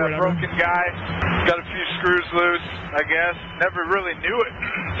 regretful Just or a whatever. broken guy. Got a few screws loose, I guess. Never really knew it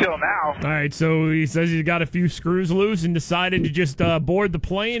until now. All right, so he says he's got a few screws loose and decided to just board the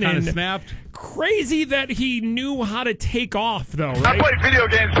plane. Kind and of snapped. Crazy that he knew how to take off, though, right? I played video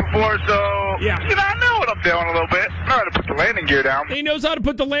games before, so I know what I'm doing a little bit. I know how to put the landing gear down. He knows how to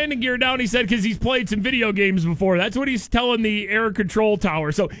put the landing gear down, he said, because he's played some video games before. That's what he's telling the air control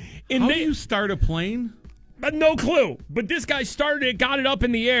tower. So, how do you start a plane? No clue. But this guy started it, got it up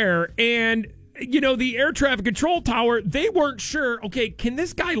in the air, and the air traffic control tower, they weren't sure, okay, can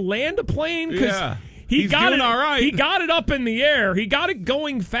this guy land a plane? Yeah. He's got it all right. He got it up in the air. He got it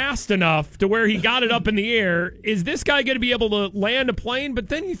going fast enough to where he got it up in the air. Is this guy going to be able to land a plane? But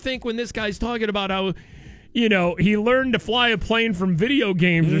then you think when this guy's talking about how, he learned to fly a plane from video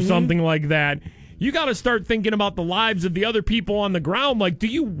games or something like that, you got to start thinking about the lives of the other people on the ground. Like, do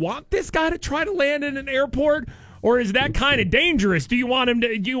you want this guy to try to land in an airport? Or is that kind of dangerous? Do you want him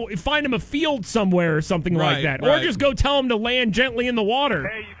to find him a field somewhere or something like that? Or just go tell him to land gently in the water?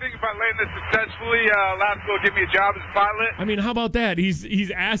 Hey, you think if I land this successfully, Alaska will give me a job as a pilot? I mean, how about that? He's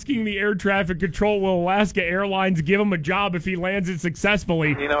asking the air traffic control, will Alaska Airlines give him a job if he lands it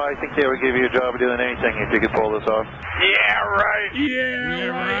successfully? I think they would give you a job doing anything if you could pull this off. Yeah, right. Yeah,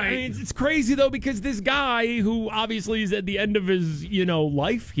 right. I mean, it's crazy, though, because this guy, who obviously is at the end of his,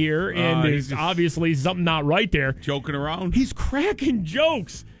 life here, and is obviously something not right there. Joking around. He's cracking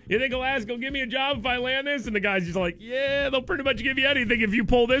jokes. You think Alaska will give me a job if I land this? And the guy's just like, yeah, they'll pretty much give you anything if you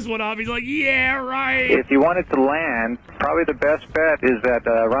pull this one off. He's like, yeah, right. If you wanted to land, probably the best bet is that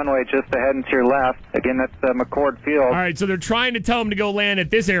runway just ahead and to your left. Again, that's McCord Field. All right, so they're trying to tell him to go land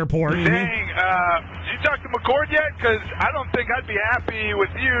at this airport. Dang, did you talk to McCord yet? Because I don't think I'd be happy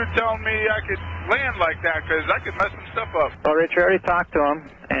with you telling me I could land like that, because I could mess some stuff up. Well, Rich, I already talked to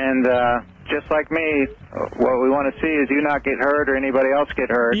him, and just like me, what we want to see is you not get hurt or anybody else get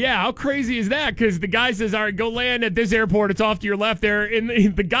hurt. Yeah, how crazy is that? Because the guy says, all right, go land at this airport. It's off to your left there. And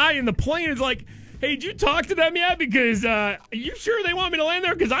the guy in the plane is like, hey, did you talk to them yet? Because are you sure they want me to land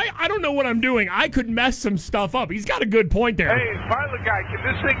there? Because I don't know what I'm doing. I could mess some stuff up. He's got a good point there. Hey, pilot guy, can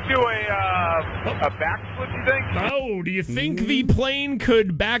this thing do a backflip, you think? Oh, do you think the plane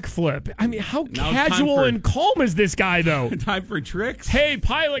could backflip? I mean, how casual and calm is this guy, though? Time for tricks? Hey,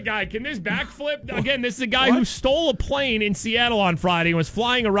 pilot guy, can this backflip? Again, this is a guy who stole a plane in Seattle on Friday and was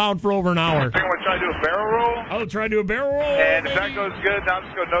flying around for over an hour. I think we're trying to do a barrel roll. Oh, try to do a barrel roll? And if that goes good, now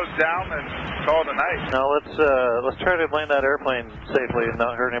just go nose down and call it a night. No, let's try to land that airplane safely and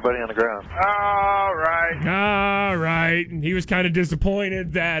not hurt anybody on the ground. All right. He was kind of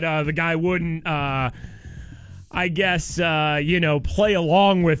disappointed that the guy wouldn't, I guess, play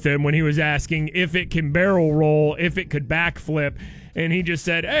along with him when he was asking if it can barrel roll, if it could backflip. And he just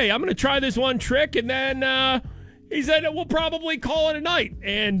said, hey, I'm going to try this one trick, and then he said we'll probably call it a night.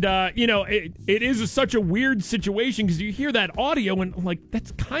 And, it is such a weird situation because you hear that audio and,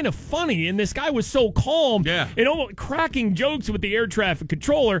 that's kind of funny. And this guy was so calm and almost cracking jokes with the air traffic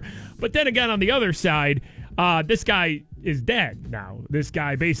controller. But then again, on the other side, this guy is dead now. This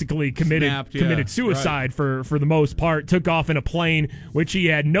guy basically committed suicide for the most part, took off in a plane, which he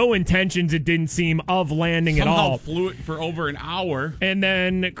had no intentions, it didn't seem, of landing at all. Flew it for over an hour. And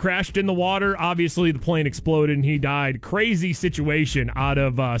then crashed in the water. Obviously, the plane exploded and he died. Crazy situation out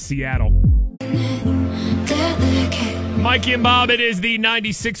of Seattle. Mikey and Bob, it is the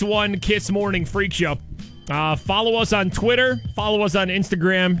 96.1 Kiss Morning Freak Show. Follow us on Twitter. Follow us on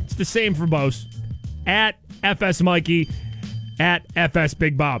Instagram. It's the same for both. At FS Mikey, at FS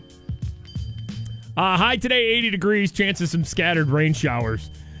Big Bob. High today, 80 degrees, chance of some scattered rain showers.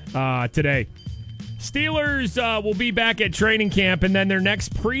 today. Steelers will be back at training camp, and then their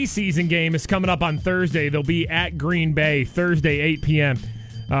next preseason game is coming up on Thursday. They'll be at Green Bay Thursday, 8 p.m.,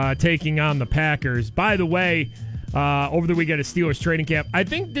 taking on the Packers. By the way, over the weekend at Steelers training camp, I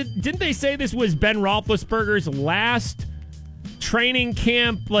think, didn't they say this was Ben Roethlisberger's last training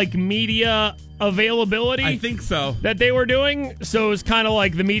camp, media availability? I think so. That they were doing? So it was kind of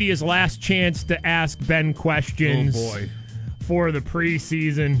like the media's last chance to ask Ben questions. Oh, boy. For the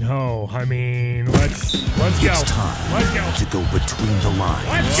preseason. Oh, I mean, let's go. It's time Let's go. to go between the lines.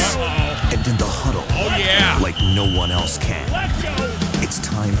 Let's go. And in the huddle. Oh, yeah. Like no one else can. Let's go. It's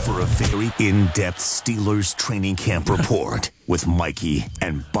time for a very in-depth Steelers training camp report with Mikey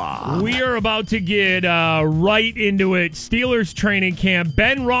and Bob. We are about to get right into it. Steelers training camp.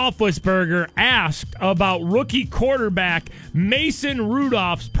 Ben Roethlisberger asked about rookie quarterback Mason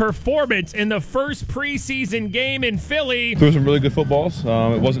Rudolph's performance in the first preseason game in Philly. Threw some really good footballs.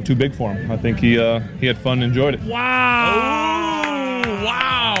 It wasn't too big for him. I think he had fun and enjoyed it. Wow. Oh,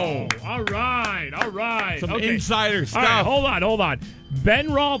 wow. All right. Some Okay. insider stuff. All right, hold on. Ben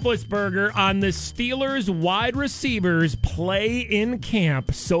Roethlisberger on the Steelers wide receivers play in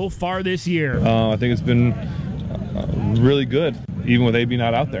camp so far this year. I think it's been really good, even with AB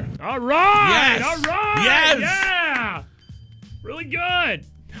not out there. All right. Yes. All right. Yes. Yeah. Really good.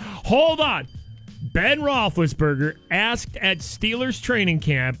 Hold on. Ben Roethlisberger asked at Steelers training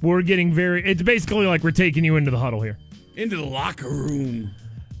camp. It's basically like we're taking you into the huddle here. Into the locker room.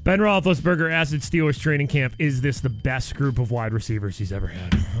 Ben Roethlisberger asked at Steelers training camp, is this the best group of wide receivers he's ever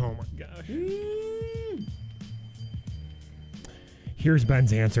had? Oh, my gosh. Here's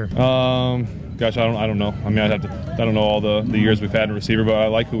Ben's answer. Gosh, I don't know. I mean, I don't know all the years we've had in receiver, but I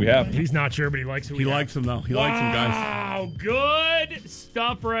like who we have. He's not sure, but he likes who He likes them, though. He likes them, guys. Wow, good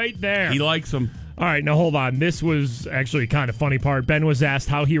stuff right there. He likes them. All right, now hold on. This was actually kind of funny part. Ben was asked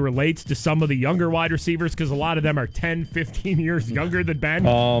how he relates to some of the younger wide receivers because a lot of them are 10, 15 years younger than Ben.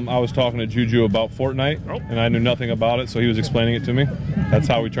 I was talking to Juju about Fortnite, and I knew nothing about it, so he was explaining it to me. That's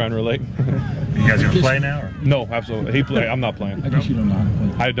how we try and relate. You guys going to play now? Or? No, absolutely. I'm not playing. I guess you don't know how to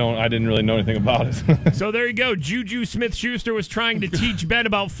play. I didn't really know anything about it. So there you go. Juju Smith-Schuster was trying to teach Ben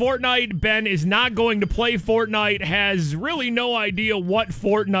about Fortnite. Ben is not going to play Fortnite, has really no idea what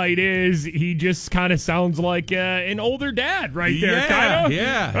Fortnite is. He just kind of sounds like an older dad right there. Yeah, kinda.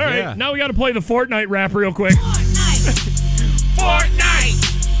 yeah. All right, yeah. now we got to play the Fortnite rap real quick. Fortnite!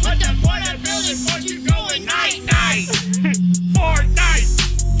 What the point of building for you going night-night? Fortnite!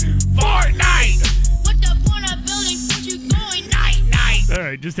 What the point of building for you going night-night? All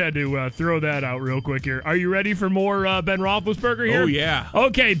right, just had to throw that out real quick here. Are you ready for more Ben Roethlisberger here? Oh, yeah.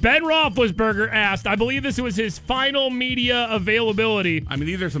 Okay, Ben Roethlisberger asked, I believe this was his final media availability. I mean,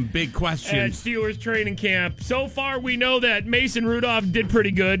 these are some big At questions. Steelers training camp. So far, we know that Mason Rudolph did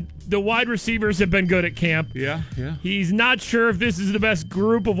pretty good. The wide receivers have been good at camp. Yeah. He's not sure if this is the best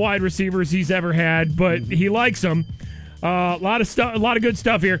group of wide receivers he's ever had, but he likes them. A lot of good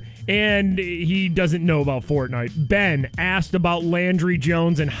stuff here, and he doesn't know about Fortnite. Ben asked about Landry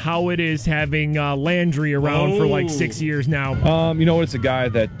Jones and how it is having Landry around for like 6 years now. You know what? It's a guy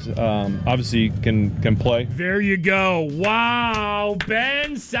that obviously can play. There you go. Wow.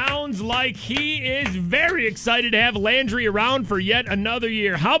 Ben sounds like he is very excited to have Landry around for yet another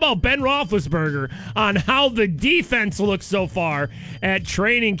year. How about Ben Roethlisberger on how the defense looks so far at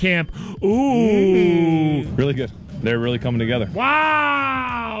training camp? Ooh. Really good. They're really coming together.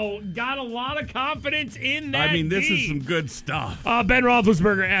 Wow. Got a lot of confidence in that. I mean, this D. is some good stuff. Ben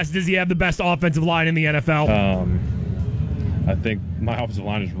Roethlisberger asked, does he have the best offensive line in the NFL? I think my offensive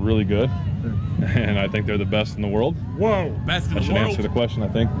line is really good, and I think they're the best in the world. Whoa. Best in I the should world. answer the question, I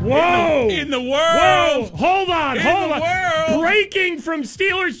think. Whoa. In the world. Whoa. Hold on. world. Breaking from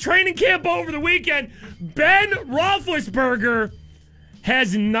Steelers training camp over the weekend. Ben Roethlisberger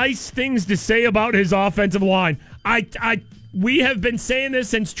has nice things to say about his offensive line. We have been saying this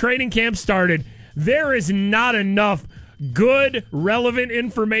since training camp started. There is not enough good, relevant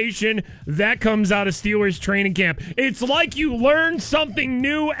information that comes out of Steelers training camp. It's like you learn something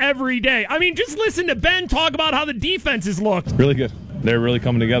new every day. I mean, just listen to Ben talk about how the defenses looked. Really good. They're really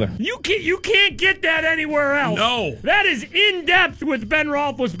coming together. You can't get that anywhere else. No. That is in-depth with Ben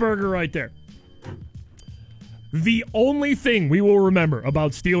Roethlisberger right there. The only thing we will remember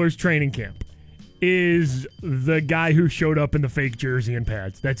about Steelers training camp is the guy who showed up in the fake jersey and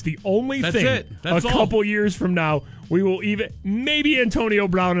pads. That's the only That's thing. it. That's a all. couple years from now, we will maybe Antonio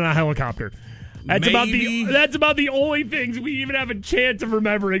Brown in a helicopter. That's Maybe. about the only things we even have a chance of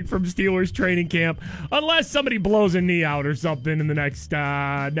remembering from Steelers training camp, unless somebody blows a knee out or something in the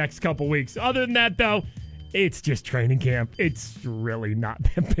next couple weeks. Other than that, though, It's just training camp. It's really not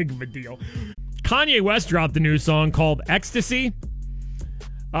that big of a deal. Kanye West dropped a new song called Ecstasy.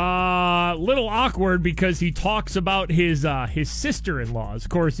 Little awkward because he talks about his sister-in-laws. Of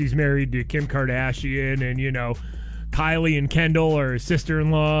course, he's married to Kim Kardashian, and Kylie and Kendall are his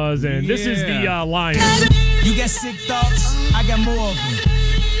sister-in-laws. And this is the line. You got sick thoughts, I got more of them.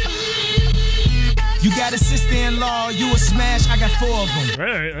 You got a sister-in-law, you a smash, I got 4 of them. All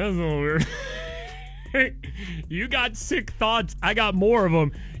right, that's a little weird. You got sick thoughts, I got more of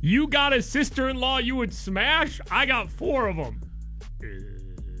them. You got a sister-in-law you would smash, I got 4 of them.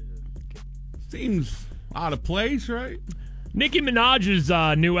 Seems out of place, right? Nicki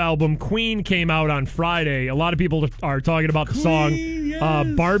Minaj's new album, Queen, came out on Friday. A lot of people are talking about the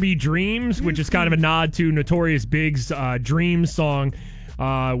song Barbie Dreams, which is kind of a nod to Notorious Big's Dreams song,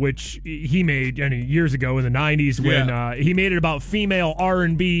 which he made years ago in the 90s when he made it about female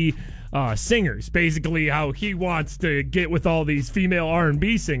R&B singers. Basically how he wants to get with all these female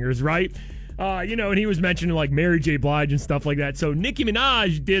R&B singers, right? And he was mentioning like Mary J. Blige and stuff like that. So Nicki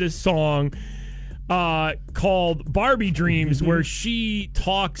Minaj did a song called Barbie Dreams, where she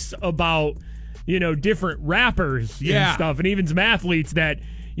talks about, different rappers and stuff, and even some athletes that,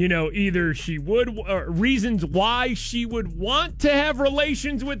 either she would, or reasons why she would want to have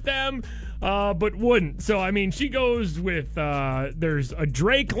relations with them, but wouldn't. So, she goes with, there's a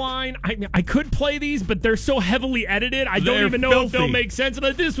Drake line. I could play these, but they're so heavily edited, I don't even know if they'll make sense.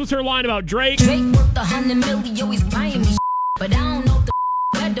 And this was her line about Drake. Drake worth $100 million, always buying me, but I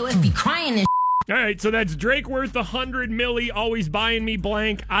don't know if he crying and All right, so that's Drake worth $100 million, always buying me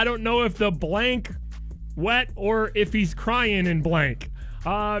blank. I don't know if the blank wet or if he's crying in blank.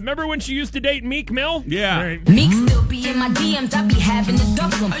 Remember when she used to date Meek Mill? Yeah. Right. Meek still be in my DMs, I be having to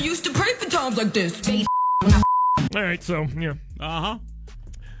duck them. I used to pray for times like this. All right, so, yeah.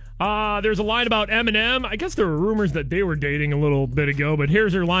 There's a line about Eminem. I guess there were rumors that they were dating a little bit ago, but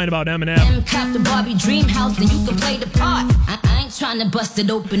here's her line about Eminem. M cop the Barbie dream house, then you can play the part. I ain't trying to bust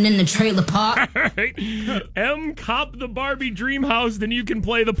it open in the trailer park. M cop the Barbie dream house, then you can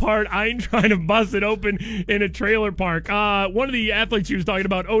play the part. I ain't trying to bust it open in a trailer park. One of the athletes she was talking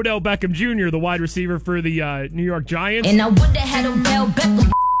about, Odell Beckham Jr., the wide receiver for the New York Giants. And I would have had Odell Beckham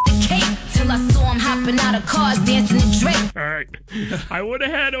the cake till I saw him hopping out of cars dancing to Drake. All right. I would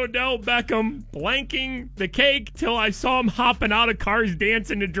have had Odell Beckham blanking the cake till I saw him hopping out of cars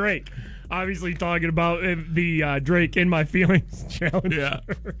dancing to Drake. Obviously talking about the Drake In My Feelings challenge. Yeah.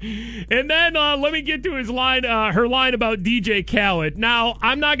 And then let me get to his line, her line about DJ Khaled. Now,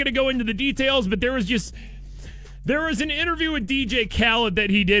 I'm not going to go into the details, but there was an interview with DJ Khaled that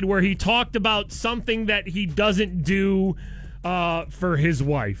he did where he talked about something that he doesn't do for his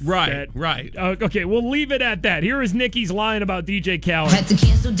wife. Right. Okay, we'll leave it at that. Here is Nicki's line about DJ Khaled. Had to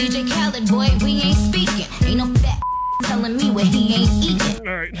cancel DJ Khaled, boy, we ain't speaking. Ain't no fat telling me what he ain't eating.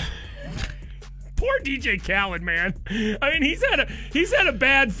 All right. Poor DJ Khaled, man. He's had a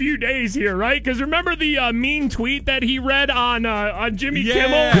bad few days here, right? Because remember the mean tweet that he read on Jimmy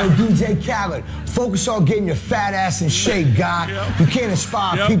Kimmel? Yo, DJ Khaled, focus on getting your fat ass in shape, guy. You can't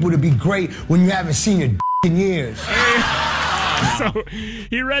inspire people to be great when you haven't seen your in years. So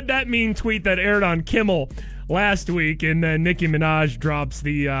he read that mean tweet that aired on Kimmel last week, and then Nicki Minaj drops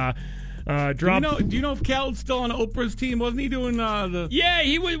the Do you know if Khaled's still on Oprah's team? Wasn't he doing the? Yeah,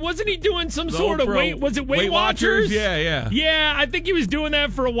 wasn't he doing some sort of Weight? Was it Weight Watchers? Yeah. Yeah, I think he was doing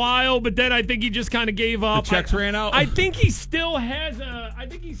that for a while, but then I think he just kind of gave up. The checks ran out. I think he still has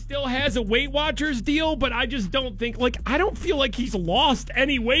a Weight Watchers deal, but I just don't think I don't feel like he's lost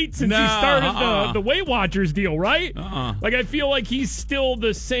any weight since he started the Weight Watchers deal, right? I feel like he's still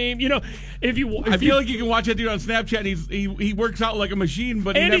the same. I feel like you can watch that dude on Snapchat. And he works out like a machine,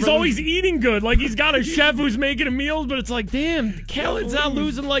 but he's always eating good. He's got a chef who's making him meals, but it's damn, Khaled's not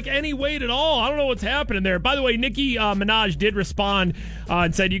losing any weight at all. I don't know what's happening there. By the way, Nicki Minaj did respond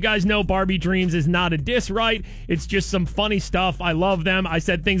and said, "You guys know Barbie Dreams is not a diss, right? It's just some funny stuff. I love them. I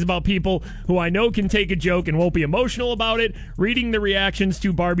said things about people who I know can take a joke and won't be emotional about it. Reading the reactions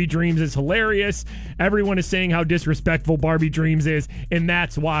to Barbie Dreams is hilarious. Everyone is saying how disrespectful Barbie Dreams is, and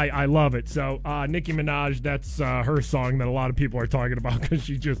that's why I love it." So Nicki Minaj, that's her song that a lot of people are talking about because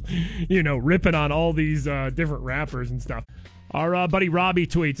she's just, ripping on all these different rappers and stuff. Our buddy Robbie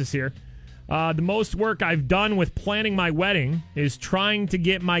tweets us here. The most work I've done with planning my wedding is trying to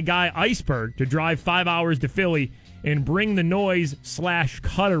get my guy Iceberg to drive 5 hours to Philly and bring the noise /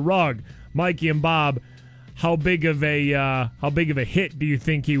 cut a rug. Mikey and Bob, how big of a hit do you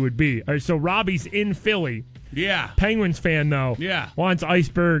think he would be? All right, so Robbie's in Philly. Yeah. Penguins fan, though. Yeah. Wants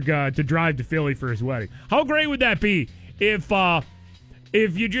Iceberg to drive to Philly for his wedding. How great would that be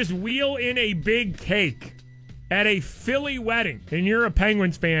if you just wheel in a big cake at a Philly wedding and you're a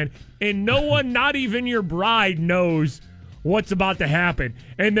Penguins fan and no one, not even your bride, knows what's about to happen.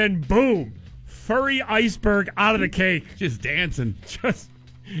 And then boom, furry iceberg out of the cake. Just dancing.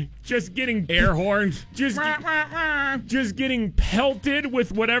 Just getting air horns. Just getting pelted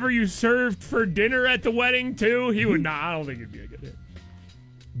with whatever you served for dinner at the wedding too. He would not. I don't think it'd be a good hit.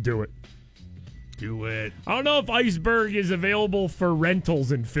 Do it. Do it. I don't know if Iceberg is available for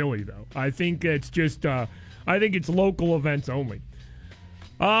rentals in Philly though. I think it's just I think it's local events only.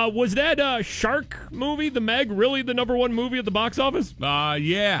 Was that shark movie, The Meg, really the number one movie at the box office?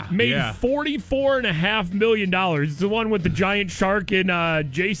 Yeah. Made $44.5 million. It's the one with the giant shark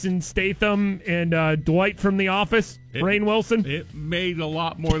and Jason Statham and Dwight from The Office, Rainn Wilson. It made a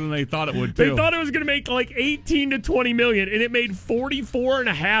lot more than they thought it would, They too. thought it was going to make like 18 to 20 million, and it made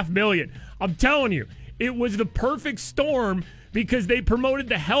 $44.5 million. I'm telling you, it was the perfect storm because they promoted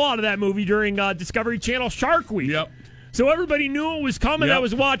the hell out of that movie during Discovery Channel Shark Week. Yep. So everybody knew it was coming that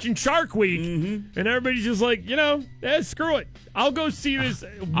was watching Shark Week. Mm-hmm. And everybody's just like, screw it. I'll go see this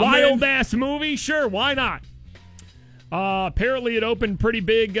wild-ass movie. Sure, why not? Apparently it opened pretty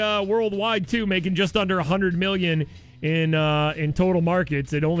big worldwide, too, making just under $100 million in total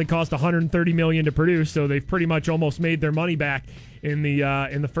markets. It only cost $130 million to produce, so they've pretty much almost made their money back in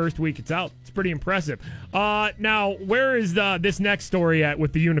the first week it's out. It's pretty impressive. Now, where is this next story at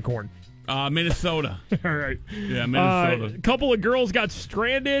with the unicorn? Minnesota. All right. Yeah, Minnesota. A couple of girls got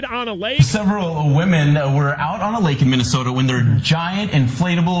stranded on a lake. Several women were out on a lake in Minnesota when their giant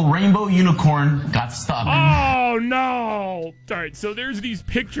inflatable rainbow unicorn got stuck. Oh, no. All right, so there's these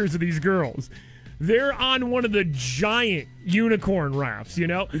pictures of these girls. They're on one of the giant unicorn rafts,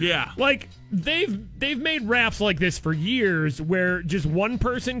 Yeah. Like, they've made rafts like this for years where just one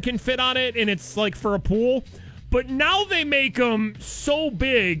person can fit on it, and it's like for a pool. But now they make them so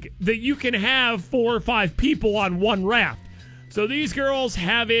big that you can have 4 or 5 people on one raft. So these girls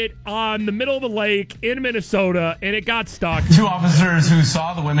have it on the middle of the lake in Minnesota, and it got stuck. 2 officers who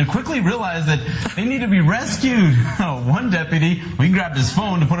saw the women quickly realized that they need to be rescued. One deputy, we grabbed his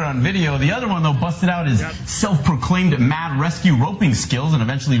phone to put it on video. The other one, though, busted out his self-proclaimed mad rescue roping skills and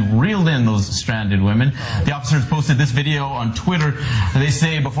eventually reeled in those stranded women. The officers posted this video on Twitter. They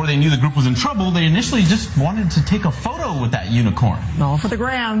say before they knew the group was in trouble, they initially just wanted to take a photo with that unicorn. All for the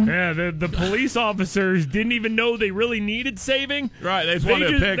gram. Yeah, the police officers didn't even know they really needed saving. Right, they just wanted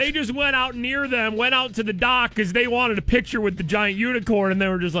a picture. They just went out near them, went out to the dock because they wanted a picture with the giant unicorn, and they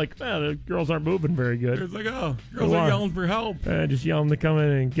were just like, the girls aren't moving very good. It's like, girls are yelling for help. Just yelling to come in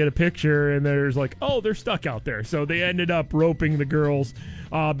and get a picture, and there's like, they're stuck out there. So they ended up roping the girls.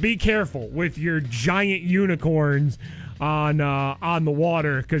 Be careful with your giant unicorns on the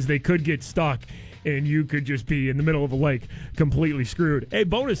water because they could get stuck. And you could just be in the middle of a lake completely screwed. Hey,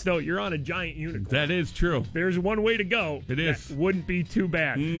 bonus note, you're on a giant unicorn. That is true. There's one way to go. It is. That wouldn't be too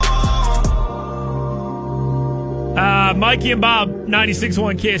bad. Mikey and Bob,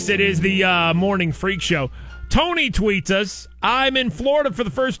 96.1 KISS. It is the Morning Freak Show. Tony tweets us, I'm in Florida for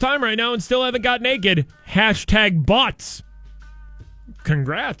the first time right now and still haven't got naked. # butts.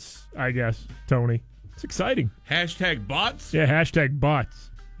 Congrats, I guess, Tony. It's exciting. # butts? Yeah, #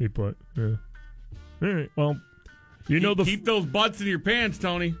 butts, he put. Yeah. All right, well, keep those butts in your pants,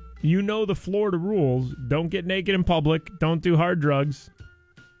 Tony. You know the Florida rules. Don't get naked in public. Don't do hard drugs.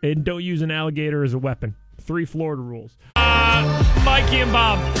 And don't use an alligator as a weapon. 3 Florida rules. Mikey and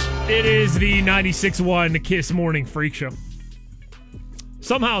Bob, it is the 96.1 KISS Morning Freak Show.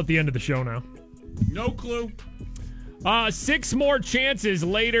 Somehow at the end of the show now. No clue. 6 more chances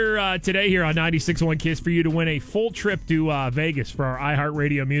later today here on 96.1 KISS for you to win a full trip to Vegas for our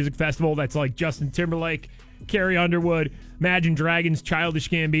iHeartRadio Music Festival. That's like Justin Timberlake, Carrie Underwood, Imagine Dragons, Childish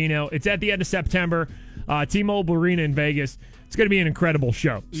Gambino. It's at the end of September. T-Mobile Arena in Vegas. It's going to be an incredible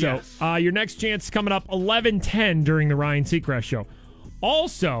show. Yes. So your next chance is coming up 11:10 during the Ryan Seacrest Show.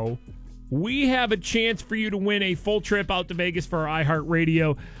 Also, we have a chance for you to win a full trip out to Vegas for our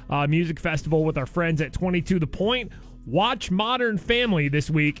iHeartRadio Music Festival with our friends at 22 The Point. Watch Modern Family this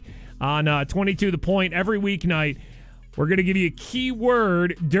week on 22 The Point every weeknight. We're going to give you a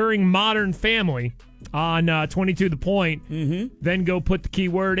keyword during Modern Family on 22 The Point. Mm-hmm. Then go put the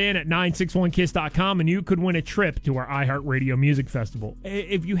keyword in at 961kiss.com, and you could win a trip to our iHeartRadio Music Festival.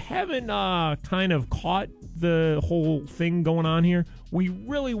 If you haven't kind of caught the whole thing going on here, we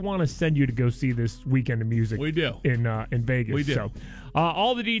really want to send you to go see this weekend of music. We do. In Vegas. We do. So,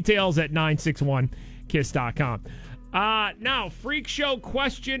 all the details at 961kiss.com. Now, Freak Show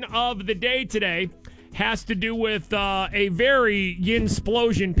question of the day today has to do with a very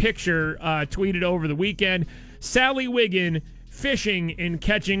Yin-splosion picture tweeted over the weekend. Sally Wiggin fishing and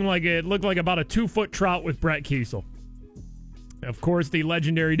catching it looked like about a 2-foot trout with Brett Kiesel. Of course, the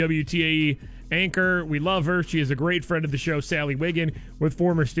legendary WTAE anchor. We love her. She is a great friend of the show, Sally Wiggin, with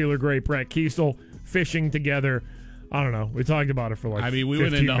former Steeler great Brett Kiesel, fishing together. I don't know. We talked about it for we 15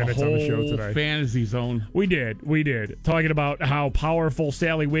 went into minutes a on the show whole today. fantasy zone. We did. Talking about how powerful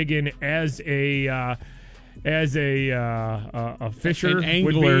Sally Wiggin as a fisher, an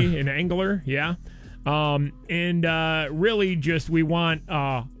angler. would be, an angler, yeah. Really, just we want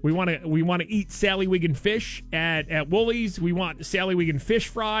to eat Sally Wiggin fish at Woolies. We want Sally Wiggin fish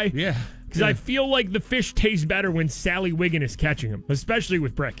fry. Yeah. Because I feel like the fish tastes better when Sally Wiggin is catching them, especially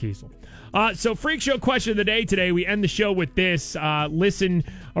with Brett Kiesel. So Freak Show question of the day today. We end the show with this. Listen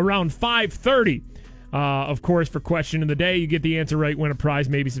around 5:30. Of course, for question of the day, you get the answer right, win a prize,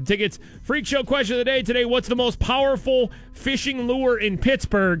 maybe some tickets. Freak Show question of the day today. What's the most powerful fishing lure in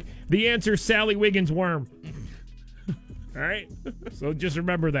Pittsburgh? The answer, Sally Wiggins worm. All right? So just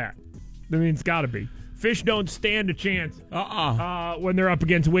remember that. I mean, it's got to be. Fish don't stand a chance when they're up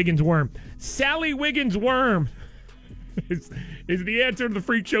against Wiggins worm. Sally Wiggins worm is the answer to the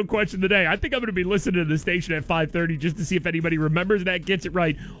Freak Show question of the day. I think I'm going to be listening to the station at 5:30 just to see if anybody remembers that, gets it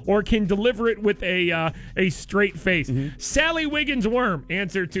right, or can deliver it with a straight face. Sally Wiggins worm,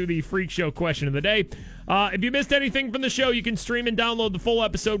 answer to the Freak Show question of the day. If you missed anything from the show, you can stream and download the full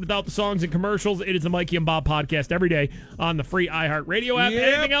episode without the songs and commercials. It is the Mikey and Bob podcast every day on the free iHeartRadio app. Yep.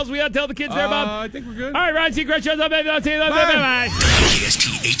 Anything else we got to tell the kids there, Bob? I think we're good. All right, Ryan Seacrest, shows up, baby. I'll see you later. Bye. KST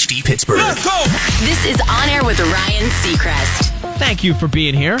HD Pittsburgh. Let's go! This is On Air with Ryan Seacrest. Thank you for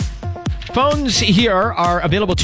being here. Phones here are available to